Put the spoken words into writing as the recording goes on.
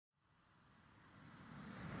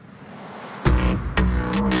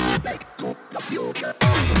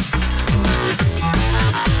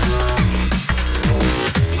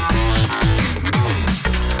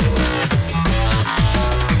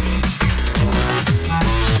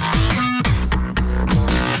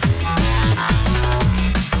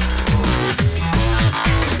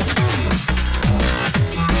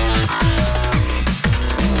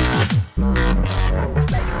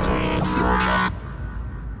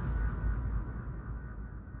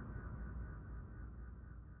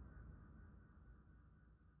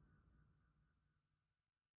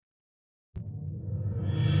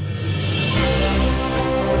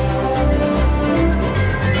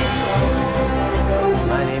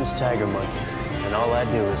My name's Tiger Monkey, and all I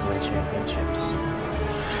do is win championships.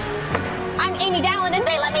 I'm Amy Dallin, and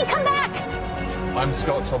they let me come back. I'm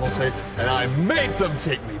Scott Tumulty, and I made them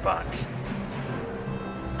take me back.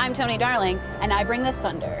 I'm Tony Darling, and I bring the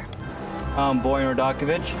thunder. I'm Boyan,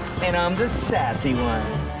 and I'm the sassy one.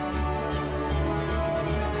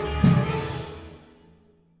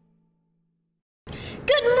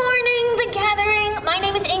 Good morning, The Gathering. My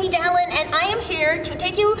name is Amy Dallin, and I am here to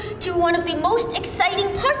take you to one of the most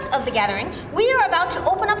exciting parts of The Gathering. We are about to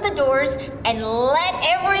open up the doors and let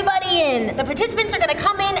everybody in. The participants are going to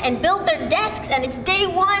come in and build their desks, and it's day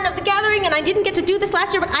one of The Gathering, and I didn't get to do this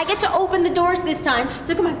last year, but I get to open the doors this time.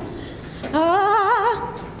 So come on.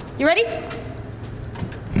 You ready?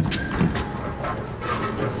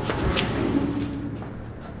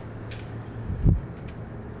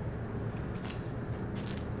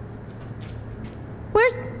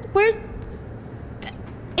 Where's,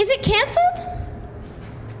 is it canceled?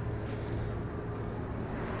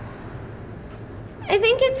 I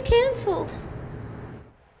think it's canceled.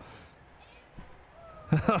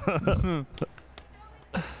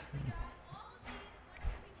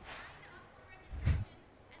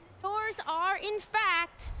 Doors are, in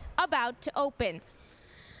fact, about to open.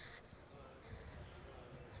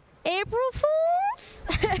 April Fools?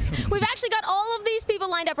 We've actually got all of these people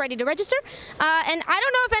lined up ready to register. And I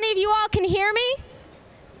don't know if any of you all can hear me,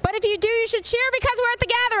 but if you do, you should cheer because we're at The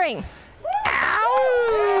Gathering.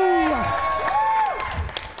 Ow!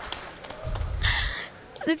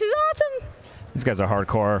 This is awesome. These guys are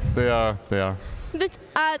hardcore. They are.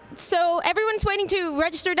 So everyone's waiting to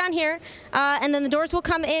register down here, and then the doors will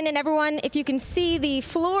come in, and everyone, if you can see the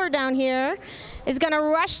floor down here, is going to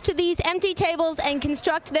rush to these empty tables and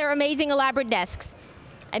construct their amazing, elaborate desks.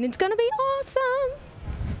 And it's going to be awesome.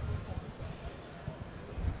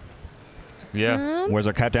 Yeah. Where's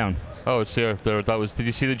our countdown? Oh, it's here. There. That was. Did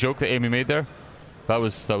you see the joke that Amy made there? That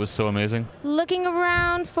was so amazing. Looking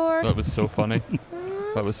around for. That was so funny.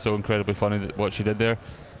 That was so incredibly funny what she did there.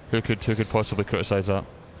 Who could possibly criticize that?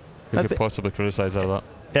 Who could possibly criticize that?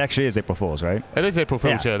 It actually is April Fool's, right? It is April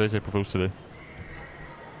Fool's. Yeah, it is April Fool's today.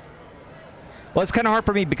 Well, it's kind of hard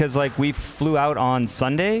for me because, like, we flew out on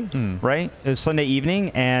Sunday, right? It was Sunday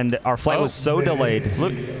evening, and our flight was so delayed.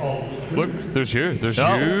 Look, there's you. There's you.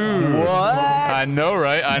 What? I know,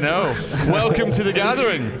 right? I know. Welcome to The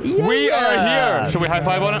Gathering. Yeah. We are here. Shall we high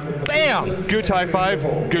five on it? Bam! Good high five.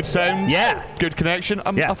 Good sound. Yeah. Good connection.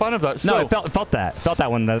 I'm a fan of that. So, no, I felt that. Felt that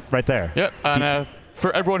one right there. Yep. And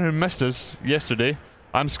for everyone who missed us yesterday,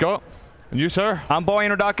 I'm Scott. And you, sir? I'm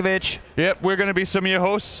Boyan Ordakovich. Yep, we're going to be some of your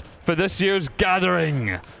hosts for this year's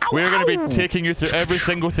Gathering. We're going to be taking you through every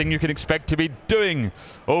single thing you can expect to be doing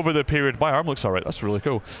over the period. My arm looks all right. That's really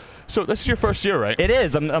cool. So this is your first year, right? It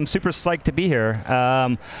is. I'm super psyched to be here.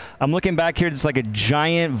 I'm looking back here. It's like a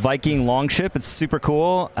giant Viking longship. It's super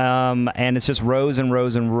cool. And it's just rows and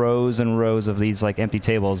rows and rows and rows of these like empty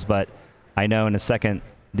tables. But I know in a second,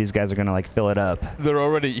 these guys are going to like fill it up. They're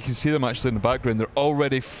already, you can see them actually in the background, they're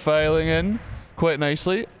already filing in quite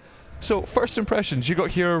nicely. So first impressions, you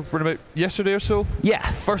got here about yesterday or so? Yeah.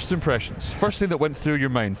 First impressions, first thing that went through your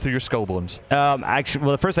mind, through your skull bones? Actually,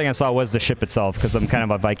 well, the first thing I saw was the ship itself because I'm kind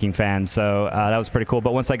of a Viking fan, so that was pretty cool.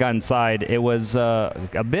 But once I got inside, it was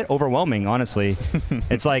a bit overwhelming, honestly.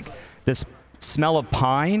 It's like this smell of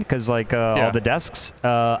pine because like all the desks,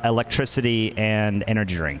 electricity and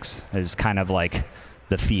energy drinks is kind of like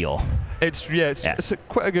the feel. It's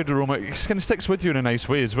quite a good aroma. It kind of sticks with you in a nice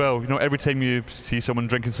way as well. You know, every time you see someone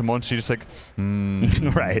drinking some Monster, you're just like,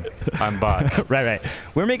 right, I'm back. right.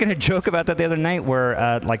 We were making a joke about that the other night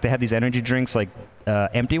where like they have these energy drinks, like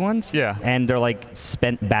empty ones, and they're like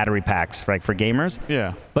spent battery packs for gamers.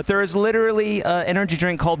 Yeah. But there is literally an energy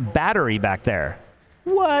drink called Battery back there.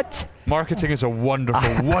 What? Marketing is a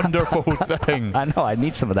wonderful, wonderful thing. I know. I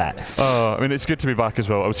need some of that. I mean, it's good to be back as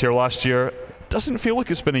well. I was here last year. Doesn't feel like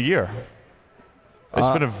it's been a year. It's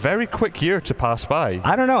been a very quick year to pass by.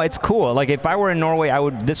 I don't know. It's cool. Like if I were in Norway,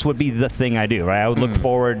 this would be the thing I do, right? I would look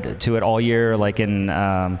forward to it all year. Like in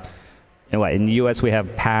the U.S. we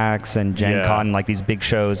have PAX and Gen Con, like these big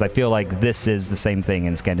shows. I feel like this is the same thing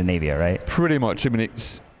in Scandinavia, right? Pretty much. I mean,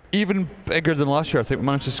 it's even bigger than last year. I think we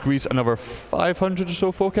managed to squeeze another 500 or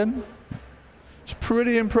so folk in. It's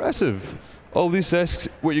pretty impressive. All these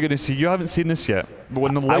desks, what you're going to see, you haven't seen this yet, but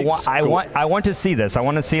when the lights I want to see this. I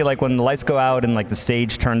want to see like when the lights go out and like the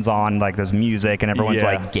stage turns on, like there's music and everyone's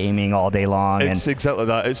like gaming all day long. It's exactly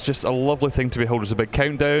that. It's just a lovely thing to behold. There's a big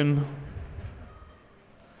countdown.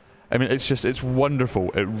 I mean, it's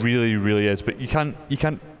wonderful. It really, really is. But you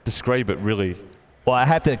can't describe it really. Well, I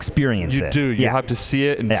have to experience it. You do. You have to see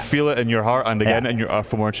it and feel it in your heart and again in your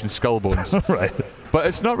aforementioned skull bones. Right. But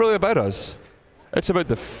it's not really about us. It's about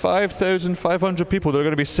the 5,500 people that are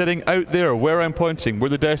going to be sitting out there where I'm pointing, where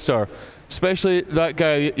the desks are. Especially that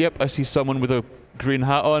guy. Yep, I see someone with a green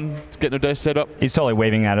hat on, getting their desk set up. He's totally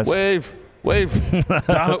waving at us. Wave. Wave.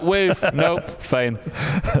 Damn it, wave. No, fine.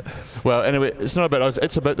 Well, anyway, it's not about us,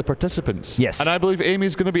 it's about the participants. Yes. And I believe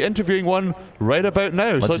Amy's going to be interviewing one right about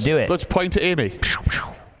now. Let's do it. Let's point to Amy.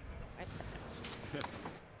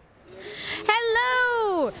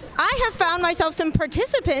 Hello! I have found myself some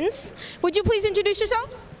participants. Would you please introduce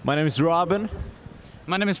yourself? My name is Robin.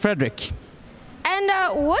 My name is Frederick. And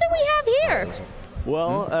what do we have here?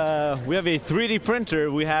 Well, we have a 3D printer.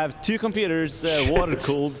 We have 2 computers, water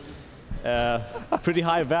cooled. Pretty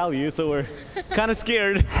high value, so we're kind of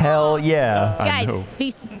scared. Hell yeah. Guys,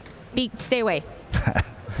 stay away.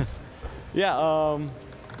 Yeah,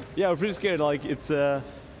 we're pretty scared. Like it's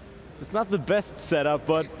not the best setup,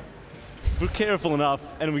 but we're careful enough,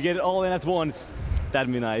 and we get it all in at once.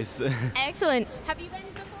 That'd be nice. Excellent. Have you been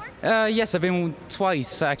before? Yes, I've been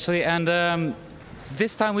twice actually, and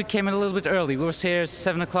this time we came in a little bit early. We were here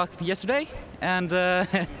 7 o'clock yesterday, and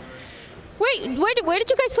Wait, where did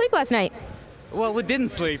you guys sleep last night? well, we didn't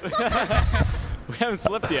sleep. We haven't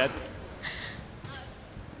slept yet.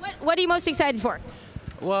 What are you most excited for?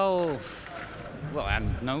 well, I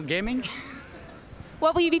don't know, gaming.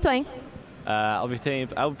 What will you be playing? I'll be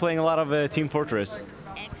playing a lot of Team Fortress.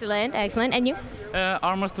 Excellent, excellent. And you?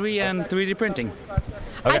 Armor 3 and 3D printing.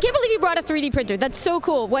 I can't believe you brought a 3D printer. That's so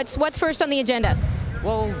cool. What's first on the agenda?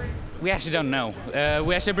 Well, we actually don't know.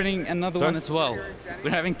 We're actually bringing another one as well.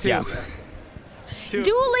 We're having 2. Yeah.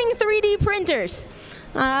 Dueling 3D printers.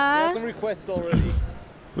 We have some requests already.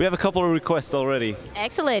 We have a couple of requests already.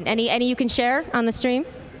 Excellent. Any you can share on the stream?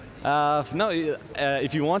 No,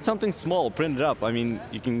 if you want something small, print it up. I mean,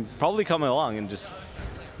 you can probably come along and just,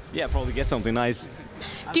 probably get something nice.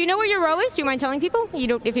 Do you know where your row is? Do you mind telling people?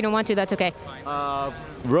 If you don't want to, that's okay.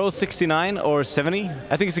 Row 69 or 70?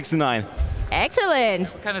 I think it's 69.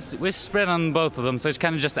 Excellent. We're spread on both of them, so it's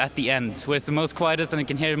kind of just at the end, where it's the most quietest and you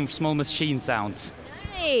can hear small machine sounds.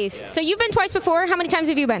 Nice. So you've been twice before. How many times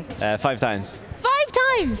have you been? 5 times. 5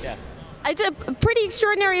 times? Yeah. It's a pretty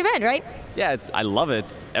extraordinary event, right? Yeah, I love it.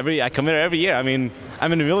 I come here every year. I mean,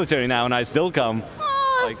 I'm in the military now, and I still come.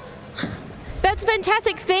 Aw. That's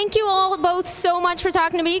fantastic. Thank you all both so much for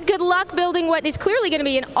talking to me. Good luck building what is clearly going to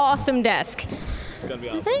be an awesome desk. It's going to be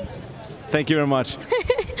awesome. Thank you very much.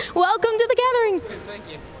 Welcome to the gathering. Thank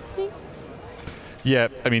you. Yeah,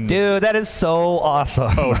 I mean... Dude, that is so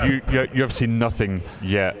awesome. Oh, you have seen nothing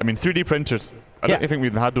yet. I mean, 3D printers, I don't think we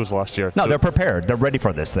even had those last year. No, so they're prepared. They're ready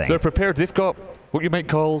for this thing. they're prepared. They've got what you might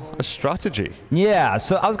call a strategy. Yeah,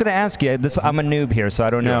 so I was going to ask you, I'm a noob here, so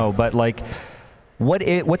I don't know, but like,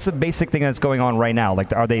 what's the basic thing that's going on right now?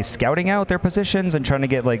 Like, are they scouting out their positions and trying to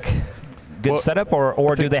get like good setup,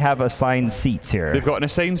 or do they have assigned seats here? They've got an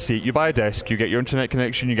assigned seat. You buy a desk, you get your internet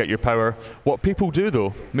connection, you get your power. What people do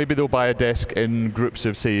though, maybe they'll buy a desk in groups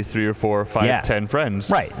of say 3 or 4 or 5, 10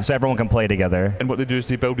 friends. Right, so everyone can play together. And what they do is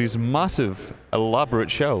they build these massive,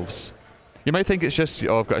 elaborate shelves. You might think it's just,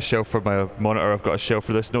 oh, I've got a shelf for my monitor, I've got a shelf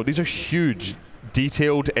for this. No, these are huge,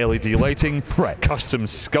 detailed LED lighting, custom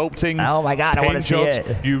sculpting. Oh my God, I want to see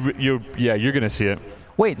it. You're going to see it.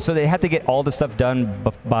 Wait, so they had to get all the stuff done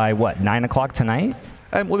by what, 9 o'clock tonight?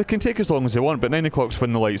 Well, they can take as long as they want, but 9 o'clock's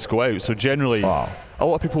when the lights go out. So generally, a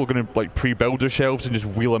lot of people are going to like pre-build their shelves and just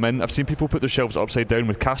wheel them in. I've seen people put their shelves upside down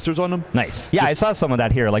with casters on them. Nice. Yeah, I saw some of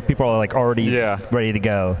that here. Like people are like already ready to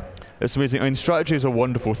go. It's amazing. I mean, strategy is a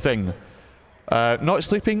wonderful thing. Not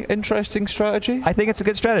sleeping, interesting strategy. I think it's a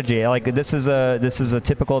good strategy. Like this is a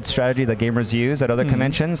typical strategy that gamers use at other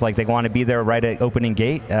conventions. Like they want to be there right at opening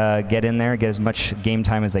gate, get in there, get as much game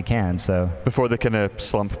time as they can. So before they kind of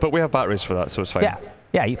slump. But we have batteries for that, so it's fine.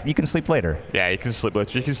 Yeah, you can sleep later. Yeah, you can sleep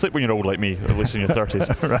later. You can sleep when you're old like me, at least in your 30s.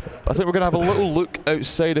 Right. I think we're going to have a little look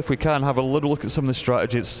outside if we can, have a little look at some of the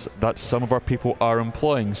strategies that some of our people are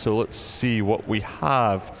employing. So let's see what we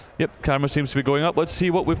have. Yep, camera seems to be going up. Let's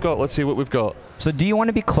see what we've got. Let's see what we've got. So do you want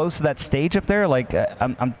to be close to that stage up there? Like,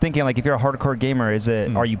 I'm thinking, like, if you're a hardcore gamer,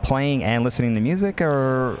 are you playing and listening to music,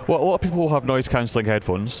 or? Well, a lot of people will have noise-cancelling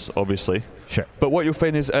headphones, obviously. Sure. But what you'll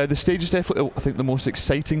find is the stage is definitely, I think, the most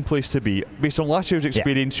exciting place to be. Based on last year's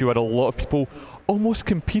experience, you had a lot of people almost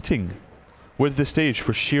competing with the stage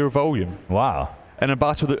for sheer volume. Wow. In a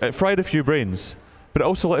battle that fried a few brains. But it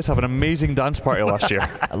also let us have an amazing dance party last year.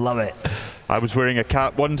 I love it. I was wearing a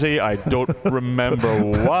cap one day. I don't remember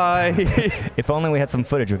why. If only we had some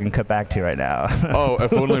footage we can cut back to right now. Oh,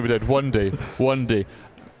 if only we did. One day. One day.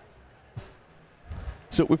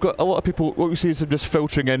 So we've got a lot of people, what we see is them just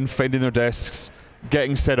filtering in, finding their desks,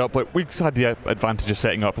 getting set up. Like we had the advantage of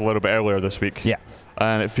setting up a little bit earlier this week. Yeah.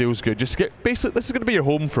 And it feels good. Just get basically, this is going to be your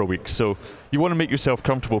home for a week, so you want to make yourself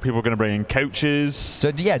comfortable. People are going to bring in couches.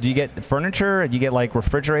 So yeah, do you get furniture? Do you get like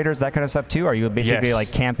refrigerators, that kind of stuff too? Are you basically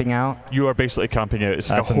like camping out? You are basically camping out. It's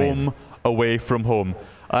like a home away from home.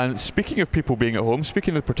 And speaking of people being at home,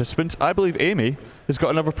 speaking of participants, I believe Amy has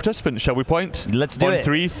got another participant. Shall we point? Let's do it. On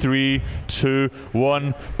 3, 3, 2,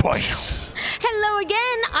 1, point. Hello again.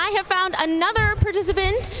 I have found another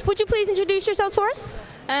participant. Would you please introduce yourselves for us?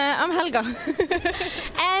 I'm Helga.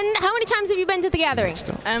 And how many times have you been to the gathering?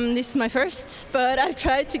 This is my first, but I've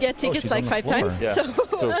tried to get tickets like 5 times, Yeah. so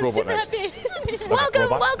robot I'm super next. happy. Welcome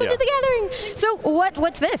robot? to the gathering. So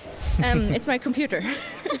what's this? It's my computer.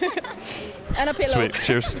 And a pillow. Sweet,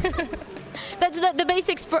 cheers. That's the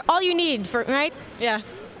basics for all you need, for right? Yeah.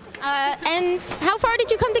 And how far did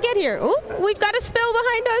you come to get here? Oh, we've got a spill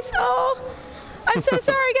behind us. Oh, I'm so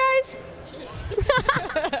sorry, guys. Cheers.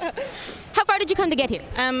 How far did you come to get here?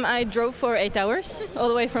 I drove for 8 hours, all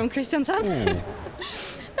the way from Kristiansand.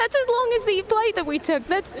 That's as long as the flight that we took.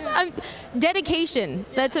 That's dedication.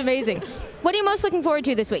 That's amazing. What are you most looking forward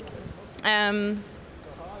to this week?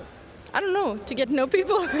 I don't know, to get to know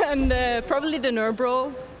people, and probably the nerve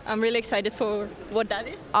roll. I'm really excited for what that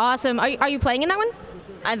is. Awesome. Are you playing in that one?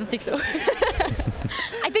 I don't think so.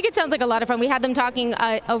 I think it sounds like a lot of fun. We had them talking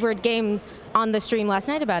over at Game on the stream last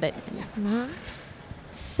night about it. Yeah.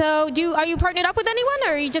 So, are you partnered up with anyone,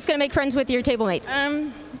 or are you just going to make friends with your table mates?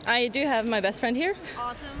 I do have my best friend here.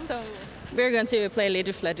 Awesome. So we're going to play League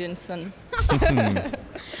of Legends. And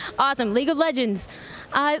Awesome. League of Legends.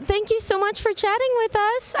 Thank you so much for chatting with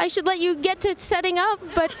us. I should let you get to setting up,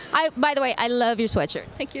 but by the way, I love your sweatshirt.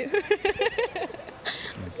 thank you.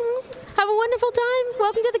 Have a wonderful time.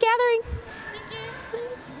 Welcome to the gathering.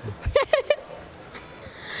 Thank you.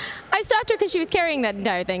 I stopped her because she was carrying that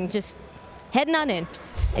entire thing, just heading on in.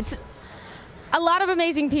 It's a lot of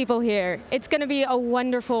amazing people here. It's going to be a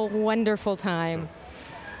wonderful, wonderful time.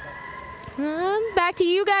 Back to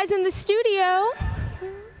you guys in the studio.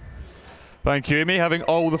 Thank you, Amy. Having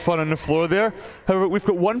all the fun on the floor there. However, we've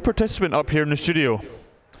got one participant up here in the studio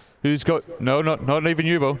who's got, no, not even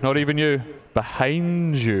you, Bo, not even you,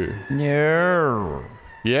 behind you. No.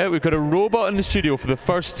 Yeah, we've got a robot in the studio for the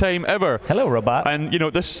first time ever. Hello, robot. And, you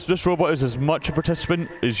know, this robot is as much a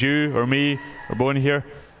participant as you or me or Boyan here.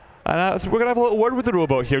 And we're going to have a little word with the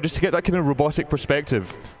robot here just to get that kind of robotic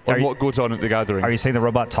perspective on what goes on at the gathering. Are you saying the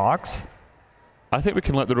robot talks? I think we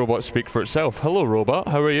can let the robot speak for itself. Hello, robot.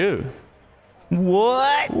 How are you?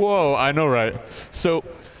 What? Whoa, I know, right? So,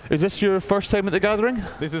 is this your first time at the gathering?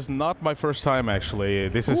 This is not my first time, actually.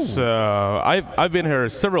 This is I've been here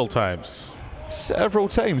several times. Several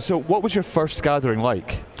times. So, what was your first gathering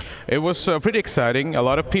like? It was pretty exciting. A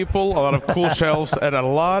lot of people, a lot of cool shelves, and a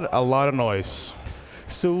lot of noise.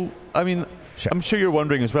 So, I mean, I'm sure you're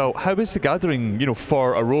wondering as well, how is the gathering, you know,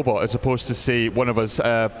 for a robot as opposed to, say, one of us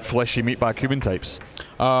fleshy meatbag human types?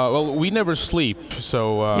 Well, we never sleep,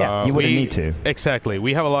 so yeah, you wouldn't need to. Exactly.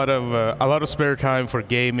 We have a lot of spare time for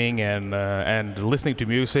gaming and listening to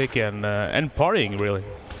music and partying, really.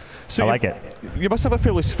 So I like it. You must have a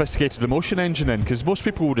fairly sophisticated emotion engine then, because most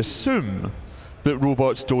people would assume that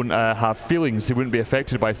robots don't have feelings. They wouldn't be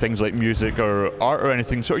affected by things like music or art or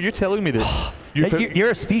anything. So are you telling me that you're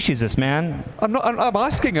a speciesist, man? I'm not. I'm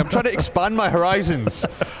asking. I'm trying to expand my horizons.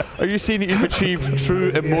 Are you saying that you've achieved true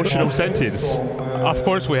emotional sentience? Of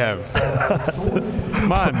course we have.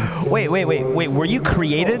 Man. Wait. Were you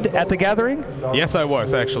created at the gathering? Yes, I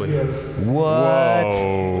was, actually. What?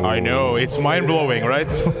 Whoa. I know. It's mind-blowing, right?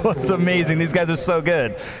 It's amazing. These guys are so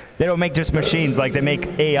good. They don't make just machines, like they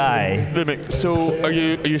make AI. So are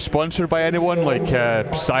you sponsored by anyone like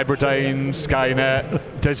Cyberdyne,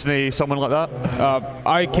 Skynet, Disney, someone like that?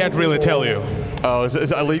 I can't really tell you. Oh, is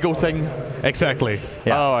it a legal thing? Exactly.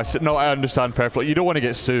 Yeah. Oh, no, I understand perfectly. You don't want to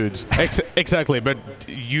get sued. Exactly, but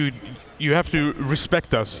you have to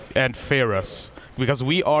respect us and fear us because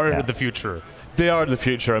we are the future. They are the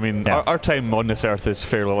future. I mean, our time on this earth is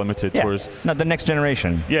fairly limited. Whereas, not the next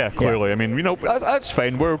generation. Yeah, clearly. Yeah. I mean, you know, that's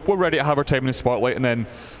fine. We're ready to have our time in the spotlight and then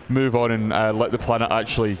move on and let the planet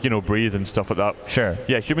actually, you know, breathe and stuff like that. Sure.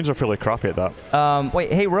 Yeah, humans are fairly crappy at that.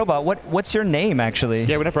 Wait, hey, robot, what's your name actually?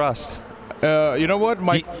 Yeah, we never asked. You know what?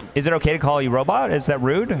 Is it okay to call you robot? Is that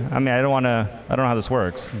rude? I mean, I don't know how this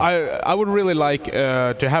works. I would really like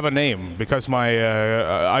to have a name because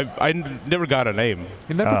I never got a name.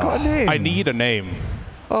 You never got a name? I need a name.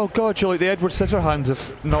 Oh God, you're like the Edward Scissorhands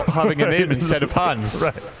of not having a name instead of hands.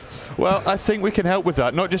 Right. Well, I think we can help with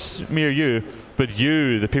that. Not just me or you, but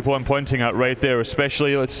you, the people I'm pointing at right there,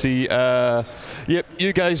 especially. Let's see. Yep,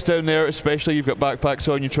 you guys down there especially, you've got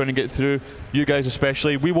backpacks on, you're trying to get through, you guys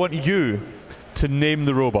especially, we want you to name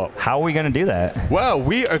the robot. How are we going to do that? Well,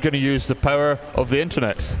 we are going to use the power of the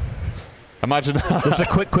internet. Imagine that. Just a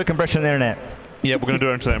quick impression of the internet. Yeah, we're going to do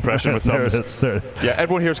our internet impression with thumbs. Yeah,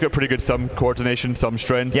 everyone here's got pretty good thumb coordination, thumb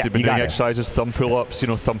strength. Yeah, They've been doing exercises, thumb pull-ups,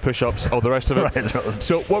 thumb push-ups, all the rest of it.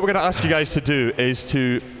 So what we're going to ask you guys to do is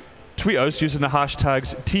to tweet us using the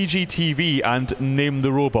hashtags TGTV and name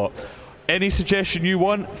the robot. Any suggestion you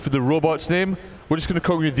want for the robot's name, we're just going to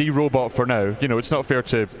call you the robot for now. It's not fair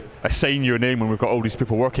to assign you a name when we've got all these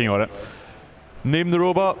people working on it. Name the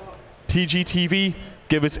robot, TGTV.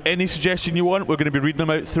 Give us any suggestion you want. We're going to be reading them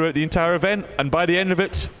out throughout the entire event, and by the end of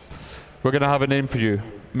it, we're going to have a name for you.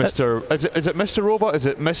 Mr. Is it Mr. Robot? Is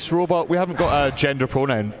it Miss Robot? We haven't got a gender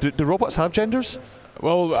pronoun. Do robots have genders?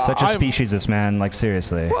 Well, such a species, this man. Like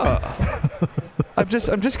seriously. What? I'm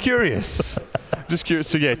just curious. Just curious.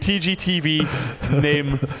 So yeah, TGTV,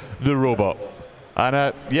 name the robot,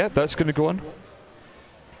 and yeah, that's going to go on.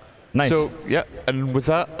 Nice. So yeah, and with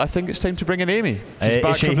that, I think it's time to bring in Amy. She's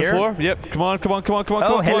back from the floor. Yep. Come on.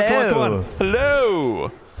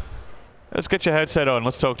 Hello. Let's get your headset on.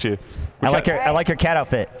 Let's talk to you. I like your cat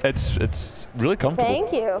outfit. It's really comfortable.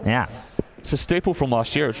 Thank you. Yeah. It's a staple from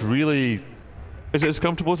last year. It's really. Is it as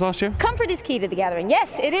comfortable as last year? Comfort is key to the gathering.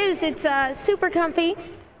 Yes, it is. It's super comfy.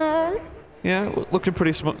 Yeah, looking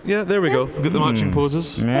pretty smart. Yeah, there we go. Get the matching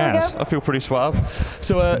poses. Yes. I feel pretty suave.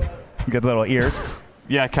 So good little ears.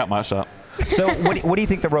 Yeah, I can't match that. So what do you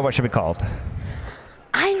think the robot should be called?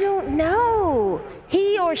 I don't know.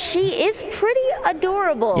 He or she is pretty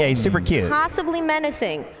adorable. Yeah, he's super cute. Possibly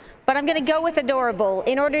menacing. But I'm going to go with adorable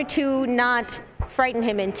in order to not frighten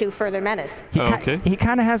him into further menace. He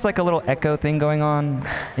kind of has like a little echo thing going on.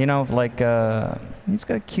 Like he's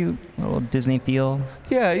got a cute little Disney feel.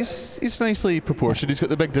 Yeah, he's nicely proportioned. He's got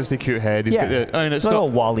the big Disney cute head. He's got it's a little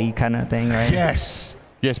Wall-E kind of thing, right? Yes.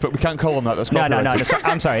 Yes, but we can't call him that. That's copyrighted. No.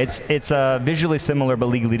 I'm sorry. It's visually similar but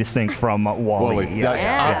legally distinct from Wall-E. That's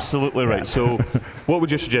absolutely right. So, what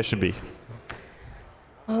would your suggestion be?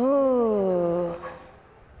 Oh,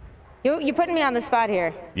 you're putting me on the spot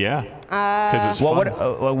here. Yeah. Because it's fun.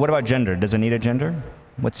 What about gender? Does it need a gender?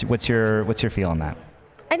 What's your feel on that?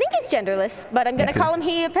 I think he's genderless, but I'm going to call him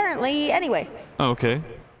he apparently anyway. Oh, okay. You're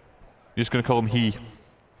just going to call him he.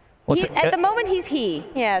 At the moment, he's he.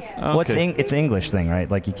 Yes. Okay. Well, it's English thing, right?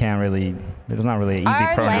 Like you can't really. There's not really an easy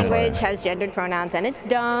pronoun. Our language has gendered pronouns, and it's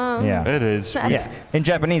dumb. Yeah. It is. Yeah. In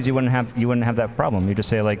Japanese, you wouldn't have that problem. You just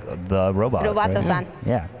say like the robot. Roboto-san. Right?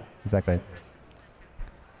 Yeah. Exactly.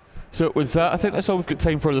 So with that, I think that's all we've got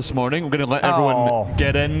time for this morning. We're going to let everyone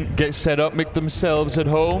get in, get set up, make themselves at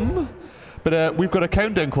home. But we've got a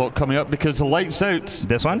countdown clock coming up because the light's out.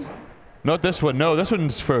 This one? Not this one, no. This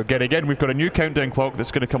one's for getting in. We've got a new countdown clock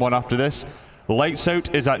that's going to come on after this. Lights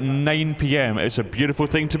Out is at 9 p.m. It's a beautiful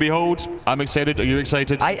thing to behold. I'm excited. Are you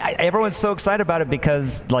excited? Everyone's so excited about it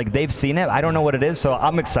because like they've seen it. I don't know what it is, so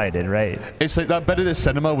I'm excited, right? It's like that bit of the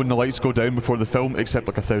cinema when the lights go down before the film, except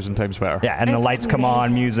like 1,000 times better. Yeah, and the lights come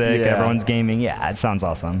on, music, everyone's gaming. Yeah, it sounds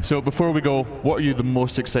awesome. So before we go, what are you the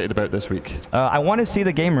most excited about this week? I want to see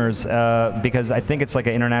the gamers because I think it's like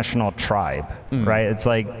an international tribe, right? It's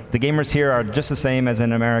like the gamers here are just the same as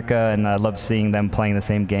in America, and I love seeing them playing the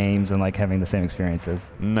same games and like having the same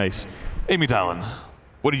experiences. Nice. Amy Dallin,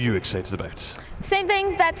 what are you excited about? Same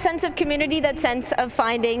thing, that sense of community, that sense of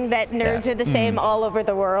finding that nerds are the same all over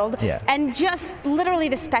the world. Yeah. And just literally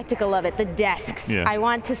the spectacle of it, the desks. Yeah. I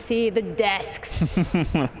want to see the desks.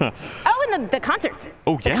 And the concerts.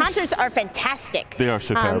 Oh, yes. The concerts are fantastic. They are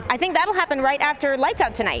superb. I think that'll happen right after Lights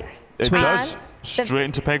Out tonight. It does. Straight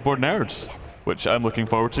into Pegboard Nerds, which I'm looking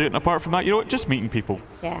forward to. And apart from that, you know what? Just meeting people.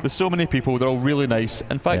 Yeah. There's so many people. They're all really nice.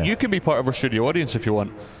 In fact, you can be part of our studio audience if you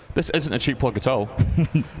want. This isn't a cheap plug at all.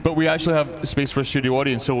 But we actually have space for a studio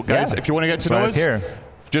audience. So, guys, if you want to get to know us,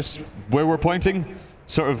 just where we're pointing,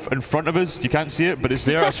 sort of in front of us. You can't see it, but it's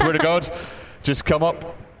there. I swear to God. Just come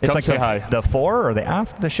up. It's come like hi. the fore or the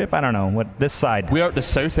aft of the ship? I don't know. What this side? We are at the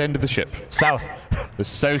south end of the ship. South. The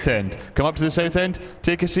south end. Come up to the south end,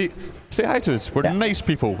 take a seat, say hi to us. We're nice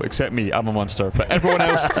people, except me. I'm a monster. But everyone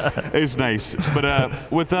else is nice.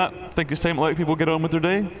 But with that, I think it's time to let people get on with their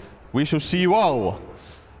day. We shall see you all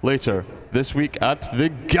later this week at The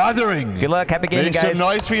Gathering. Good luck. Happy gaming, guys. Make some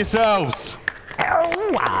noise for yourselves.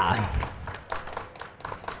 Ow.